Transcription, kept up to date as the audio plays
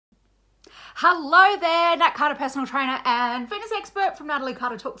Hello there, Nat Carter, personal trainer and fitness expert from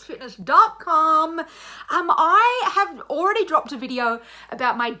NatalieCarterTalksFitness.com. I have already dropped a video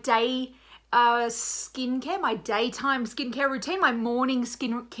about my day skincare, my daytime skincare routine, my morning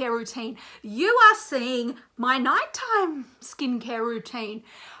skincare routine. You are seeing my nighttime skincare routine.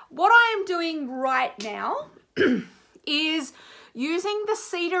 What I am doing right now is using the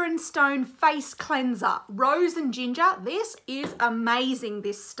Cedar and Stone Face Cleanser, Rose and Ginger. This is amazing,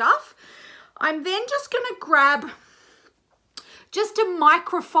 this stuff. I'm then just going to grab just a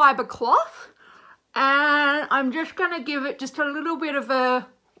microfiber cloth and I'm just going to give it just a little bit of a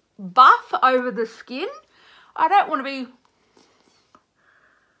buff over the skin. I don't want to be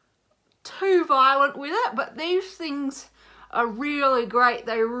too violent with it, but these things are really great.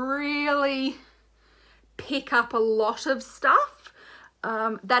 They really pick up a lot of stuff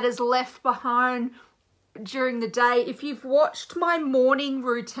that is left behind during the day. If you've watched my morning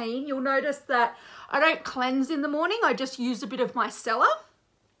routine, you'll notice that I don't cleanse in the morning. I just use a bit of micellar.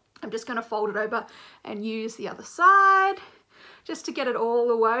 I'm just going to fold it over and use the other side just to get it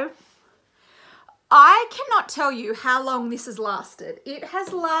all away. I cannot tell you how long this has lasted. It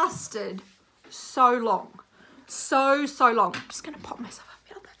has lasted so long. So long. I'm just going to pop myself up.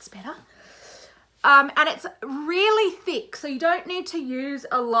 Oh, that's better. And it's really thick, so you don't need to use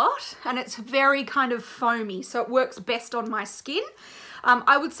a lot, and it's very kind of foamy, so it works best on my skin.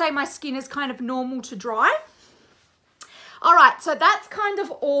 I would say my skin is kind of normal to dry. All right, so that's kind of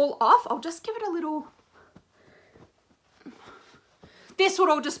all off. I'll just give it a little... This would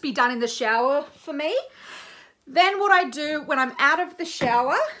all just be done in the shower for me. Then what I do when I'm out of the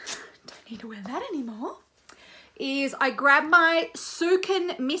shower, don't need to wear that anymore, is I grab my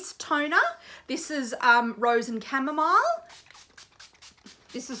Sukin Mist Toner. This is Rose and Chamomile.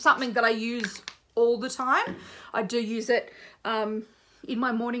 This is something that I use all the time. I do use it in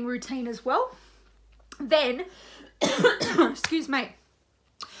my morning routine as well. Then, excuse me,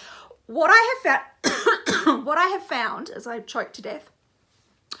 what I have found, as I choke to death,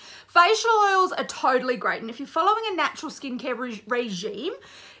 facial oils are totally great. And if you're following a natural skincare regime,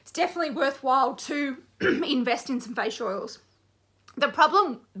 it's definitely worthwhile to invest in some facial oils. The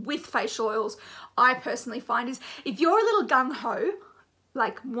problem with facial oils, I personally find, is if you're a little gung-ho,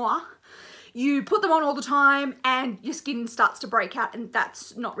 like moi, you put them on all the time and your skin starts to break out, and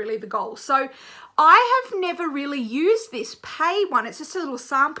that's not really the goal. So I have never really used this pay one. It's just a little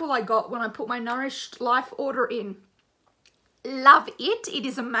sample I got when I put my Nourished Life order in. Love it. It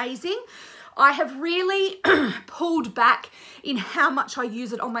is amazing. I have really pulled back in how much I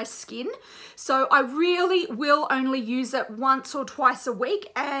use it on my skin. So I really will only use it once or twice a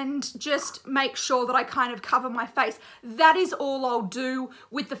week and just make sure that I kind of cover my face. That is all I'll do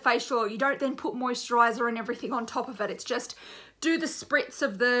with the facial oil. You don't then put moisturizer and everything on top of it. It's just do the spritz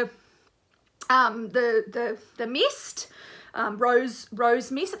of the mist.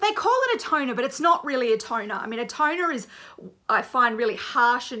 Rose mist. They call it a toner, but it's not really a toner. I mean, a toner is, I find, really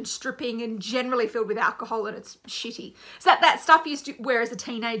harsh and stripping and generally filled with alcohol, and it's shitty. So that stuff you used to wear as a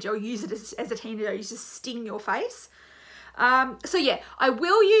teenager or use it as a teenager, you just sting your face. So yeah, I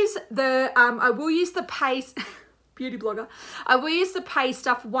will use the paste, beauty blogger. I will use the paste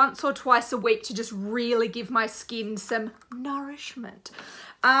stuff once or twice a week to just really give my skin some nourishment.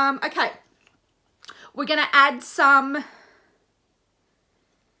 Okay, we're gonna add some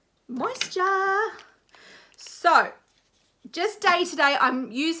moisture. So just day to day,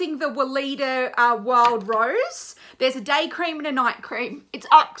 I'm using the Weleda Wild Rose. There's a day cream and a night cream. It's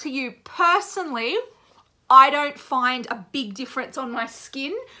up to you. Personally, I don't find a big difference on my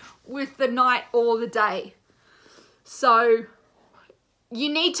skin with the night or the day. So you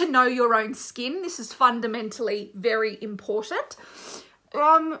need to know your own skin. This is fundamentally very important.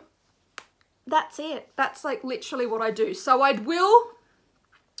 That's it. That's like literally what I do. So I will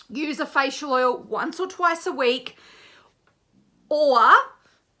use a facial oil once or twice a week, or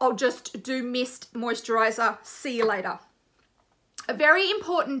I'll just do mist moisturizer. See you later. A very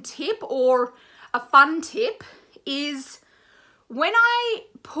important tip, or a fun tip, is when I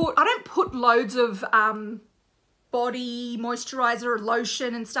don't put loads of body moisturizer or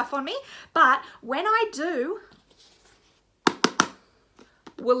lotion and stuff on me, but when I do,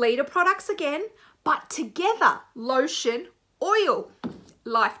 Weleda products again, but together, lotion, oil.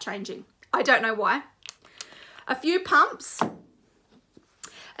 Life-changing. I don't know why. A few pumps.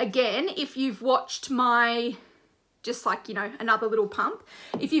 Again, if you've watched my, just like, you know, another little pump.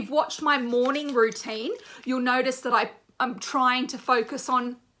 If you've watched my morning routine, you'll notice that I'm trying to focus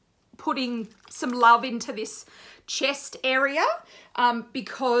on putting some love into this chest area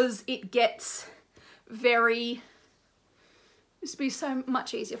because it gets very This would be so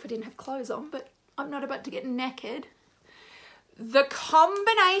much easier if I didn't have clothes on, but I'm not about to get naked. The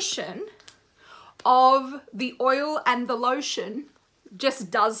combination of the oil and the lotion just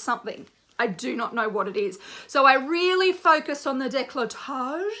does something. I do not know what it is. So I really focused on the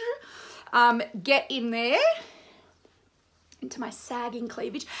décolletage. Get in there into my sagging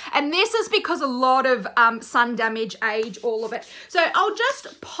cleavage. And this is because a lot of sun damage, age, all of it. So I'll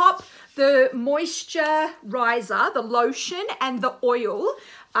just pop the moisturizer, the lotion and the oil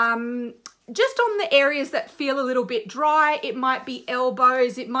just on the areas that feel a little bit dry. It might be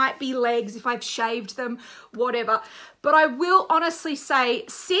elbows, it might be legs if I've shaved them, whatever. But I will honestly say,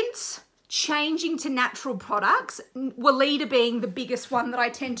 since changing to natural products, Weleda being the biggest one that I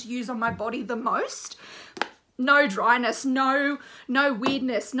tend to use on my body the most, no dryness, no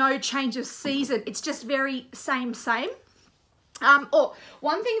weirdness, no change of season. It's just very same. Oh,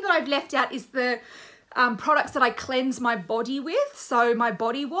 one thing that I've left out is the products that I cleanse my body with. So my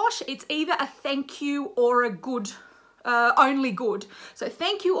body wash, it's either a thank you or a good, only good. So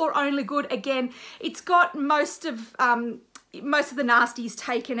thank you or only good. Again, it's got most of the nasties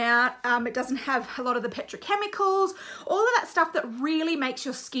taken out. It doesn't have a lot of the petrochemicals, all of that stuff that really makes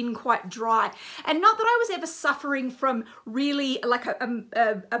your skin quite dry. And not that I was ever suffering from really like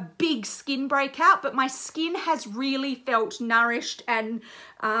a big skin breakout, but my skin has really felt nourished and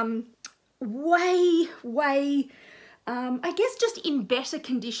way, I guess just in better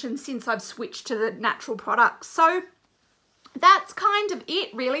condition since I've switched to the natural products. So that's kind of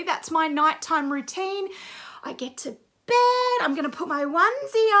it really. That's my nighttime routine. I get to bed, I'm gonna put my onesie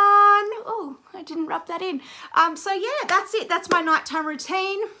on. Oh, I didn't rub that in. So yeah, that's it. That's my nighttime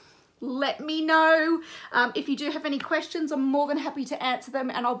routine. Let me know if you do have any questions. I'm more than happy to answer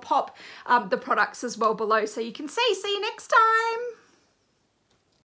them, and I'll pop the products as well below so you can see. See you next time.